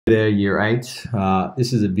There, year 8.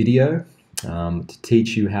 This is a video to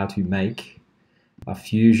teach you how to make a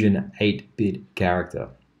Fusion 8-bit character.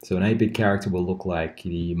 So an 8-bit character will look like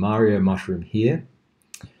the Mario mushroom here,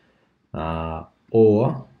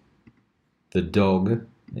 or the dog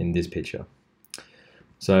in this picture.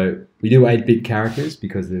 So we do 8-bit characters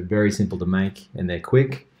because they're very simple to make and they're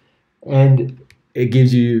quick, and it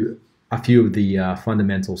gives you a few of the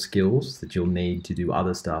fundamental skills that you'll need to do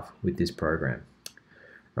other stuff with this program.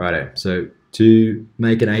 Righto, so to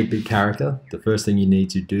make an 8-bit character, the first thing you need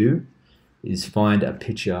to do is find a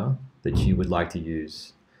picture that you would like to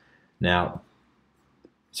use. Now,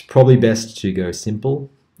 it's probably best to go simple.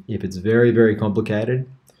 If it's very, very complicated,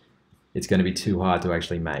 it's going to be too hard to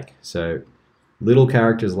actually make. So little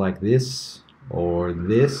characters like this, or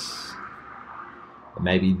this, or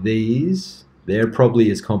maybe these, they're probably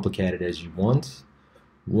as complicated as you want.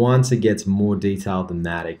 Once it gets more detailed than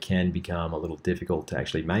that, it can become a little difficult to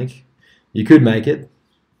actually make. You could make it,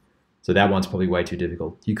 so that one's probably way too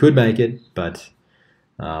difficult. You could make it, but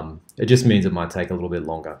it just means it might take a little bit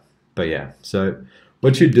longer. But yeah, so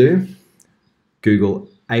what you do, Google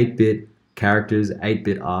 8-bit characters,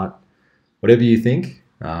 8-bit art, whatever you think,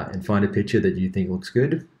 and find a picture that you think looks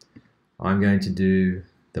good. I'm going to do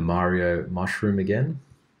the Mario mushroom again.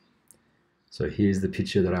 So here's the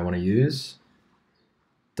picture that I want to use.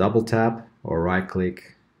 Double tap or right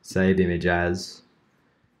click, save image as,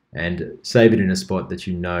 and save it in a spot that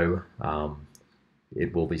you know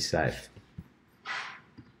it will be safe.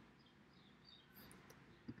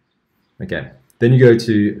 Okay, then you go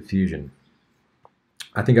to Fusion.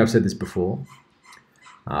 I think I've said this before.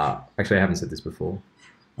 Actually, I haven't said this before.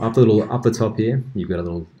 Up the top here, you've got a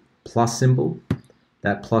little plus symbol.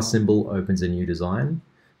 That plus symbol opens a new design.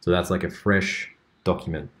 So that's like a fresh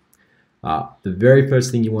document. The very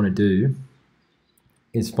first thing you want to do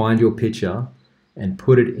is find your picture and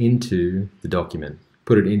put it into the document,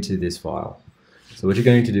 put it into this file. So what you're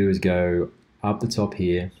going to do is go up the top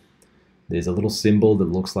here. There's a little symbol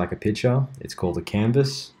that looks like a picture. It's called a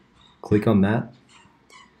canvas. Click on that.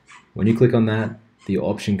 When you click on that, the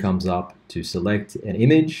option comes up to select an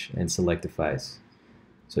image and select a face.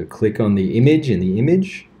 So click on the image in the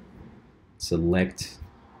image, select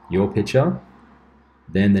your picture.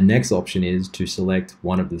 Then the next option is to select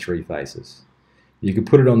one of the 3 faces. You could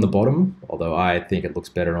put it on the bottom, although I think it looks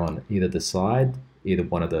better on either the side, either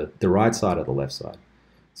one of the right side or the left side.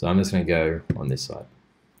 So I'm just going to go on this side.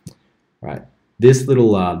 Right. This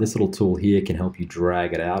little tool here can help you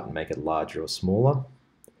drag it out and make it larger or smaller.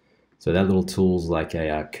 So that little tool's like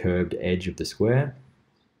a curved edge of the square.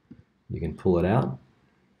 You can pull it out.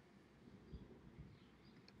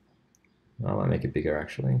 I might make it bigger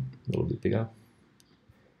actually, a little bit bigger.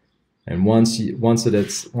 And once it's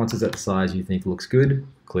at the size you think looks good,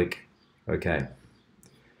 click OK.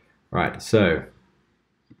 Right, so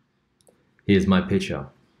here's my picture.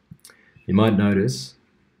 You might notice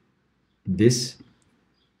this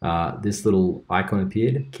little icon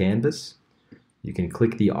appeared, canvas. You can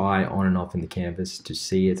click the eye on and off in the canvas to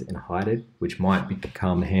see it and hide it, which might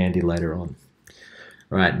become handy later on.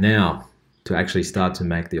 Right, now to actually start to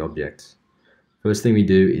make the object. First thing we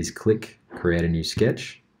do is click create a new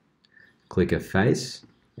sketch. Click a face,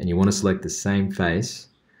 and you want to select the same face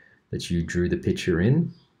that you drew the picture in.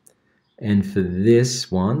 And for this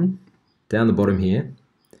one, down the bottom here,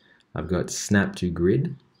 I've got snap to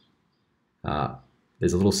grid.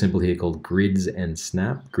 There's a little symbol here called grids and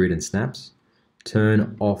snap, grid and snaps.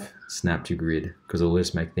 Turn off snap to grid because it'll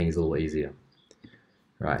just make things a little easier.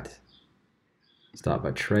 Right, start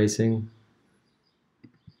by tracing.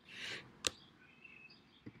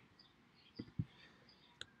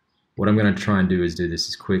 What I'm going to try and do is do this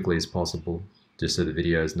as quickly as possible, just so the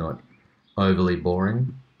video is not overly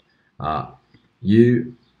boring. Once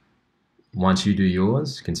you do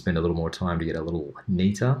yours, can spend a little more time to get a little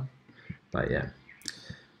neater, but yeah.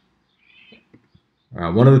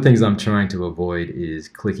 One of the things I'm trying to avoid is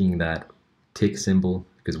clicking that tick symbol,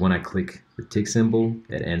 because when I click the tick symbol,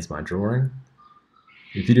 it ends my drawing.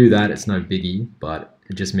 If you do that, it's no biggie, but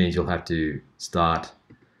it just means you'll have to start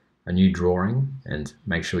a new drawing and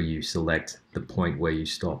make sure you select the point where you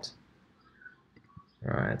stopped.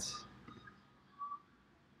 Alright.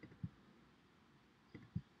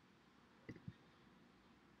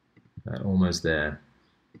 Almost there.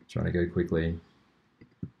 Trying to go quickly.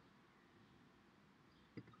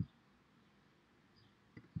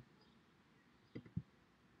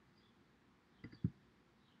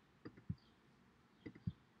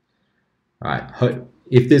 Alright,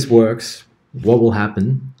 if this works, what will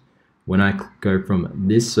happen when I go from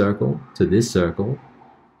this circle to this circle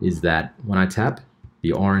is that when I tap,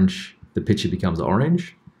 the picture becomes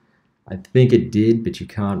orange, I think it did, but you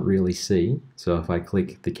can't really see. So if I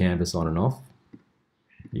click the canvas on and off,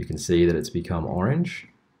 you can see that it's become orange.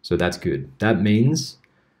 So that's good. That means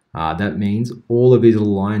all of these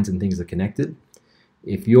little lines and things are connected.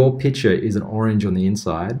 If your picture isn't orange on the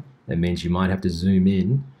inside, it means you might have to zoom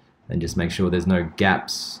in and just make sure there's no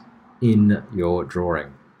gaps in your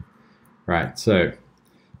drawing. Right, so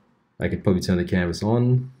I could probably turn the canvas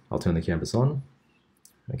on. I'll turn the canvas on.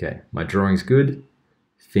 Okay, my drawing's good.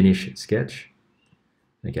 Finish sketch.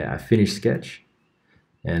 Okay, I finished sketch.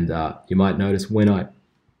 And you might notice when I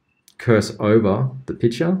cursor over the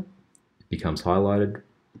picture, it becomes highlighted.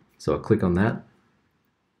 So I click on that,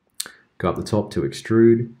 go up the top to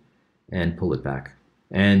extrude, and pull it back.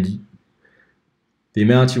 And the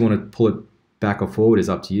amount you want to pull it back or forward is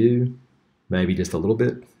up to you. Maybe just a little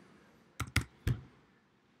bit.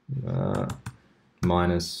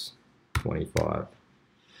 Minus 25.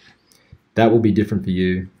 That will be different for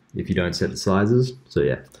you if you don't set the sizes. So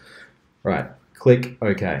yeah, right, click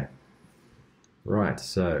OK. Right,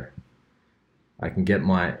 so I can get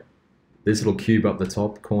this little cube up the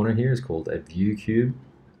top corner here is called a view cube.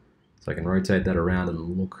 So I can rotate that around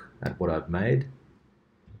and look at what I've made.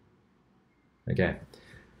 Okay,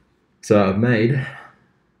 so I've made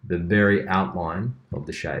the very outline of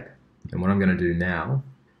the shape. And what I'm going to do now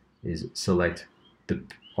is select the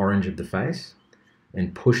orange of the face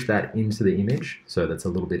and push that into the image so that's a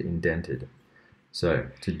little bit indented. So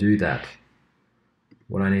to do that,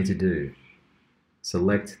 what I need to do,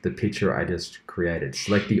 select the picture I just created.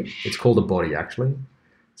 It's called a body actually.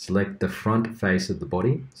 Select the front face of the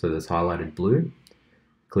body, so that's highlighted blue.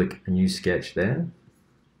 Click a new sketch there.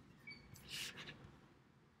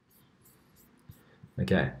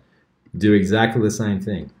 Okay, do exactly the same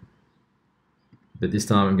thing, but this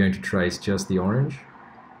time I'm going to trace just the orange.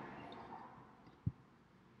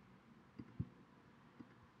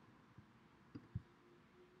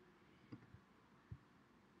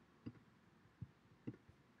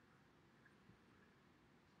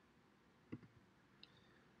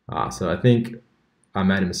 So I think I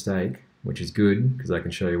made a mistake, which is good because I can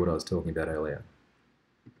show you what I was talking about earlier.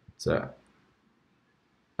 So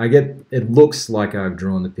it looks like I've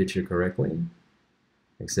drawn the picture correctly,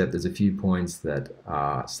 except there's a few points that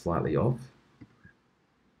are slightly off.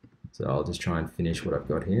 So I'll just try and finish what I've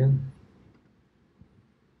got here.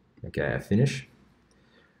 Okay, I finish.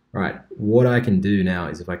 All right, what I can do now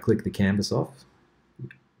is if I click the canvas off,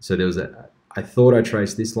 so I thought I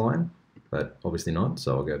traced this line, but obviously not,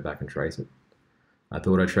 so I'll go back and trace it. I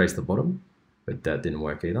thought I traced the bottom, but that didn't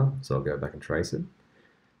work either, so I'll go back and trace it.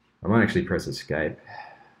 I might actually press escape.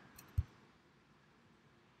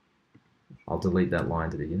 I'll delete that line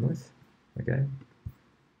to begin with, okay?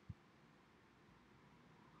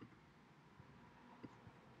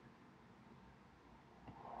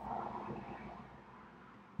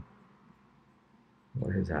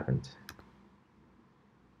 What has happened?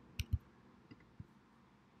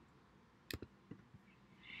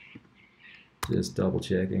 Just double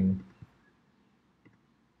checking.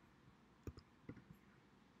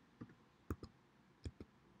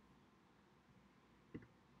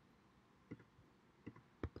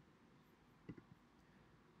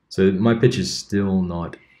 So my picture's still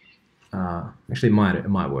not, actually it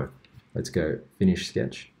might work. Let's go finish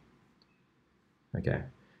sketch. Okay,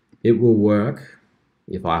 it will work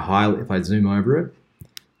if I zoom over it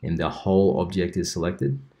and the whole object is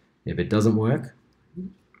selected. If it doesn't work,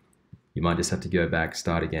 you might just have to go back,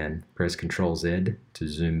 start again, press Ctrl Z to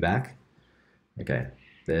zoom back. Okay,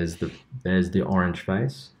 there's the orange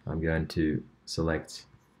face. I'm going to select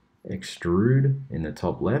extrude in the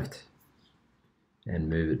top left and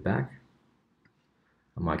move it back.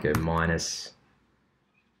 I might go -6.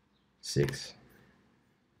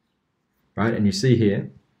 Right, and you see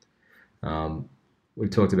here, we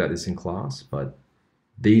talked about this in class, but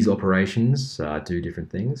these operations do different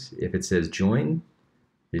things. If it says join,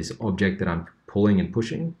 this object that I'm pulling and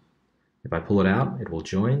pushing, if I pull it out, it will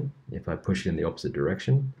join. If I push it in the opposite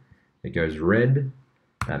direction, it goes red.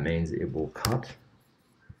 That means it will cut.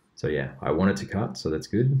 So yeah, I want it to cut, so that's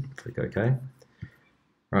good. Click OK.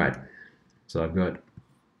 All right, so I've got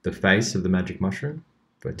the face of the magic mushroom.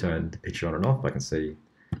 If I turn the picture on and off, I can see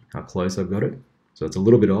how close I've got it. So it's a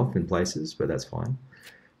little bit off in places, but that's fine.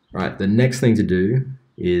 All right, the next thing to do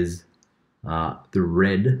is the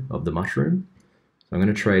red of the mushroom. So I'm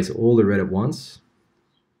going to trace all the red at once.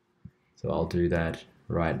 So I'll do that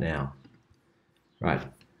right now. Right,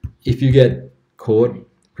 if you get caught,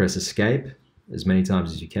 press escape as many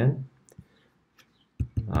times as you can.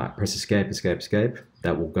 Press escape, escape, escape.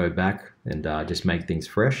 That will go back and just make things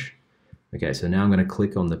fresh. Okay, so now I'm going to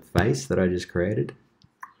click on the face that I just created.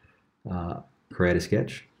 create a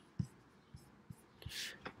sketch,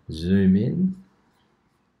 zoom in,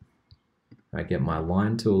 I get my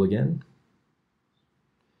line tool again.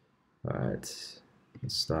 All right,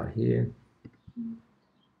 let's start here.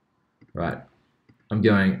 Right, I'm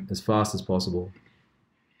going as fast as possible.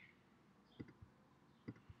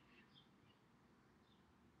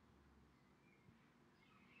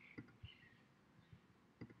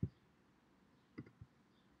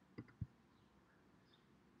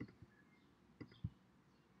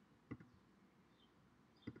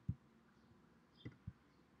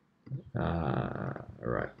 All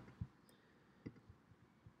right.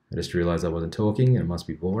 I just realized I wasn't talking, and it must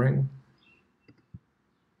be boring.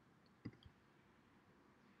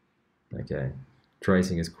 Okay,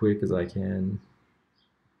 tracing as quick as I can.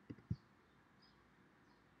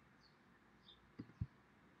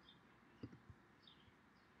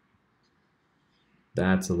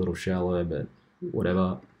 That's a little shallow, but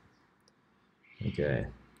whatever. Okay,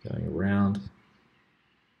 going around.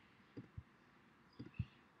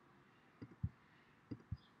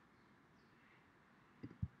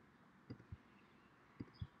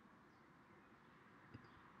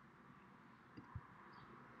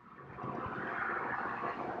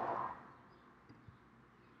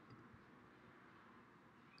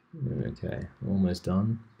 Okay, almost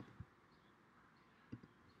done.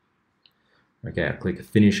 Okay, I click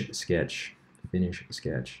Finish Sketch. Finish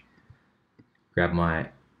Sketch. Grab my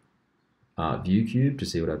view cube to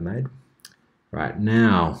see what I've made. Right,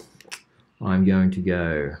 now I'm going to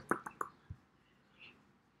go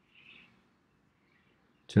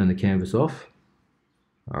turn the canvas off.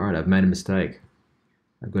 All right, I've made a mistake.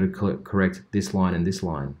 I've got to correct this line and this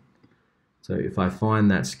line. So if I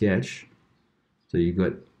find that sketch, so you've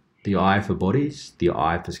got the I for bodies, the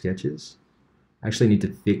I for sketches. I actually need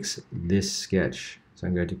to fix this sketch. So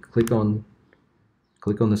I'm going to click on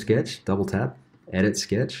the sketch, double tap, edit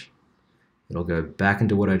sketch. It'll go back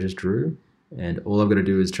into what I just drew, and all I've got to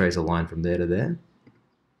do is trace a line from there to there.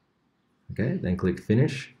 Okay, then click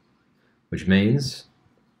finish, which means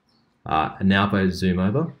now if I zoom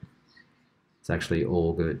over, it's actually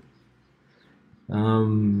all good.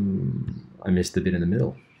 I missed the bit in the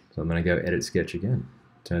middle, so I'm going to go edit sketch again.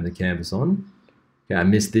 Turn the canvas on. Okay, I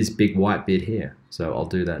missed this big white bit here, so I'll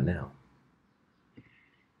do that now.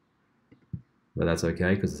 But that's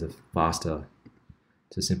okay because it's a faster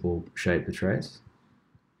to simple shape to trace.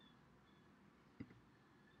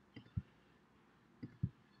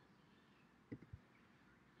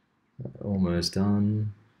 Almost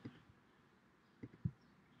done.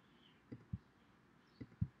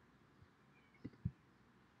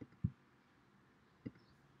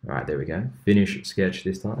 All right, there we go. Finish sketch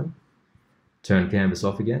this time. Turn canvas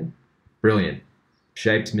off again. Brilliant.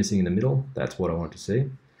 Shape's missing in the middle. That's what I want to see.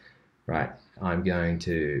 Right, I'm going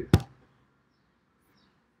to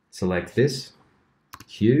select this,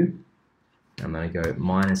 hue. I'm going to go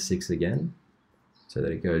 -6 again so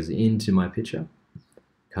that it goes into my picture.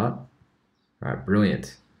 Cut. All right,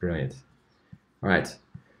 brilliant, brilliant. All right,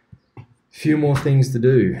 a few more things to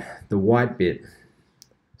do. The white bit.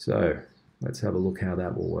 So let's have a look how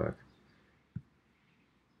that will work.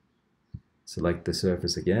 Select the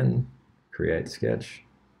surface again, create sketch.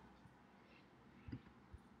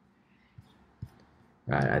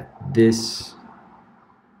 All right, this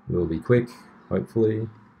will be quick, hopefully.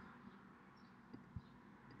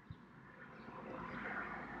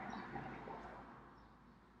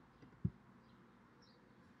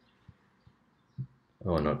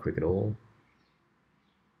 Oh, not quick at all.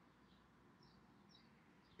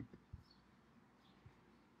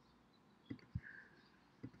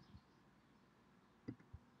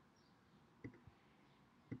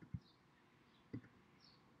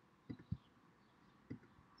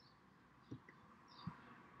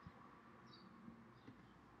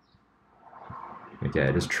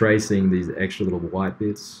 Okay, just tracing these extra little white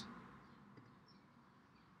bits.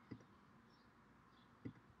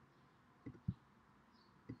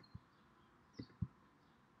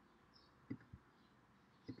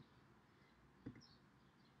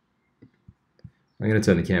 I'm going to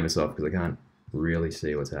turn the canvas off because I can't really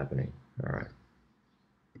see what's happening. All right.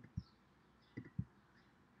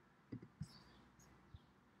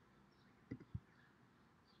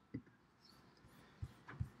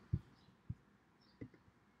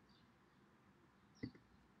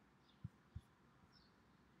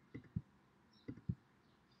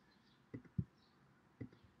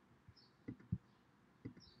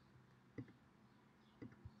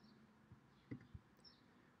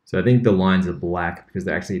 So I think the lines are black because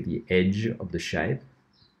they're actually at the edge of the shape.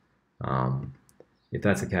 If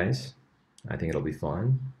that's the case, I think it'll be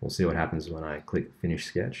fine. We'll see what happens when I click Finish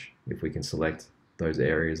Sketch, if we can select those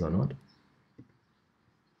areas or not.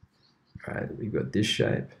 Alright, we've got this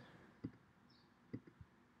shape.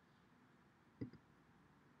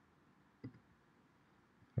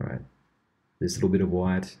 Alright, this little bit of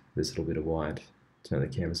white, this little bit of white. Turn the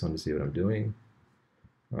canvas on to see what I'm doing.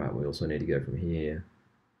 Alright, we also need to go from here.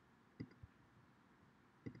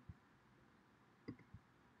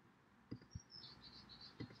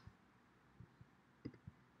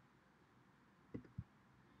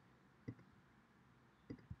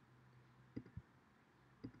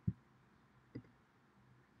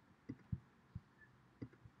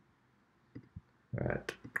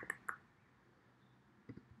 Alright.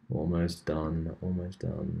 Almost done, almost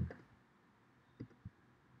done.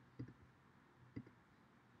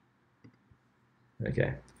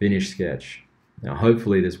 Okay, finish sketch. Now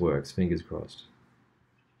hopefully this works, fingers crossed.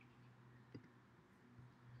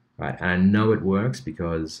 Right, and I know it works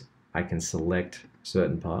because I can select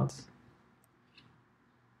certain parts.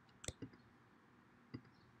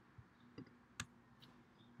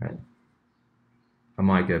 Right. I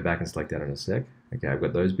might go back and select that in a sec. Okay, I've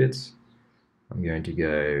got those bits. I'm going to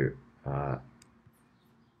go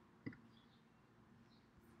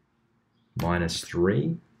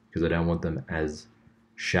 -3 because I don't want them as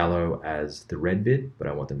shallow as the red bit, but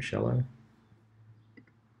I want them shallow.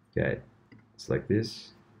 Okay, select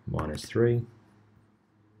this, -3.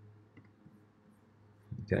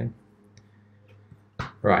 Okay.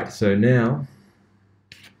 Right, so now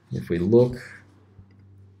if we look,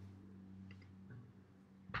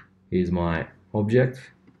 here's my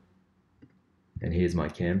object and here's my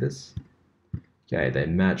canvas. Okay, they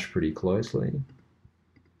match pretty closely,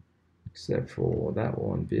 except for that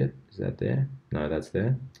one bit. Is that there? No, that's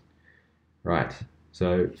there. Right,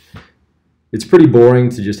 so it's pretty boring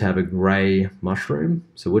to just have a gray mushroom.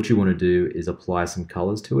 So what you want to do is apply some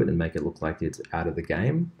colors to it and make it look like it's out of the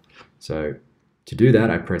game. So to do that,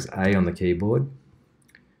 I press A on the keyboard.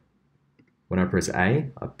 When I press A,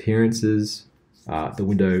 appearances, the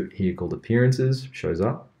window here called appearances shows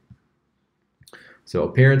up. So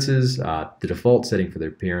appearances, the default setting for the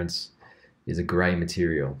appearance is a gray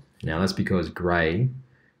material. Now that's because gray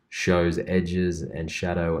shows edges and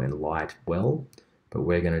shadow and light well, but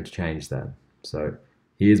we're going to change that. So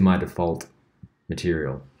here's my default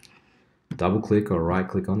material. Double click or right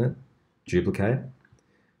click on it, duplicate,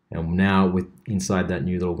 and now inside that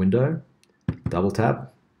new little window, double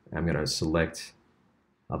tap, I'm going to select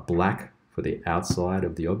a black for the outside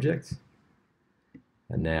of the object.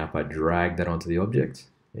 And now if I drag that onto the object,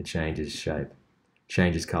 it changes shape,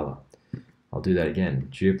 changes color. I'll do that again.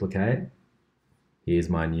 Duplicate. Here's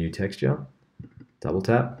my new texture. Double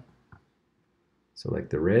tap. Select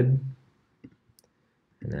the red.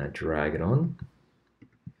 And now drag it on.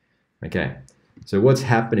 Okay. So what's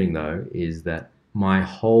happening though is that my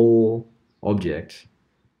whole object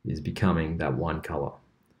is becoming that one color.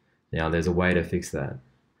 Now there's a way to fix that.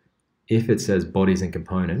 If it says bodies and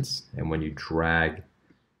components, and when you drag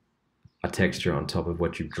a texture on top of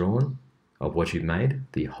what you've drawn, of what you've made,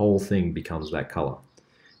 the whole thing becomes that color.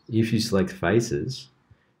 If you select faces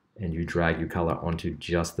and you drag your color onto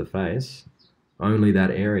just the face, only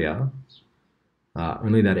that area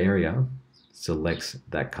selects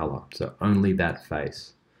that color. So only that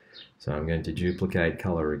face. So I'm going to duplicate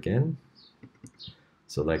color again,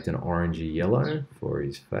 select an orangey yellow for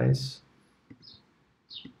his face.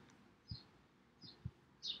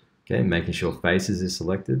 Okay, making sure faces is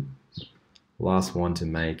selected. Last one to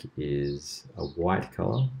make is a white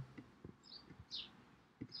color.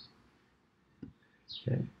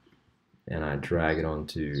 Okay, and I drag it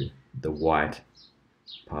onto the white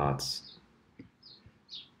parts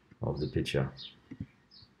of the picture.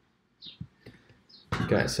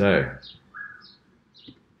 Okay, so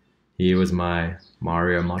here was my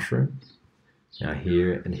Mario mushroom. Now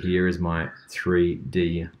here and here is my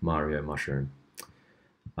 3D Mario mushroom.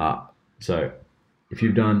 So if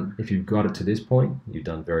you've got it to this point, you've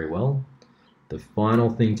done very well. The final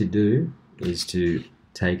thing to do is to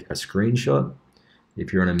take a screenshot.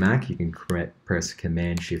 If you're on a Mac, you can press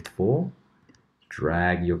Command-Shift-4,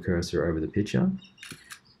 drag your cursor over the picture.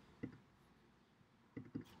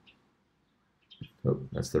 Oh,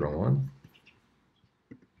 that's the wrong one.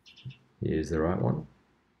 Here's the right one.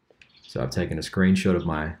 So I've taken a screenshot of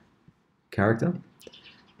my character,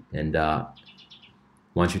 and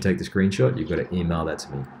once you take the screenshot, you've got to email that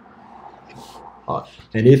to me.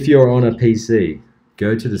 And if you're on a PC,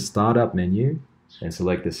 go to the Startup menu and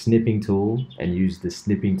select the Snipping tool and use the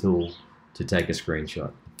Snipping tool to take a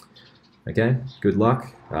screenshot. Okay, good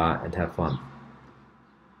luck and have fun.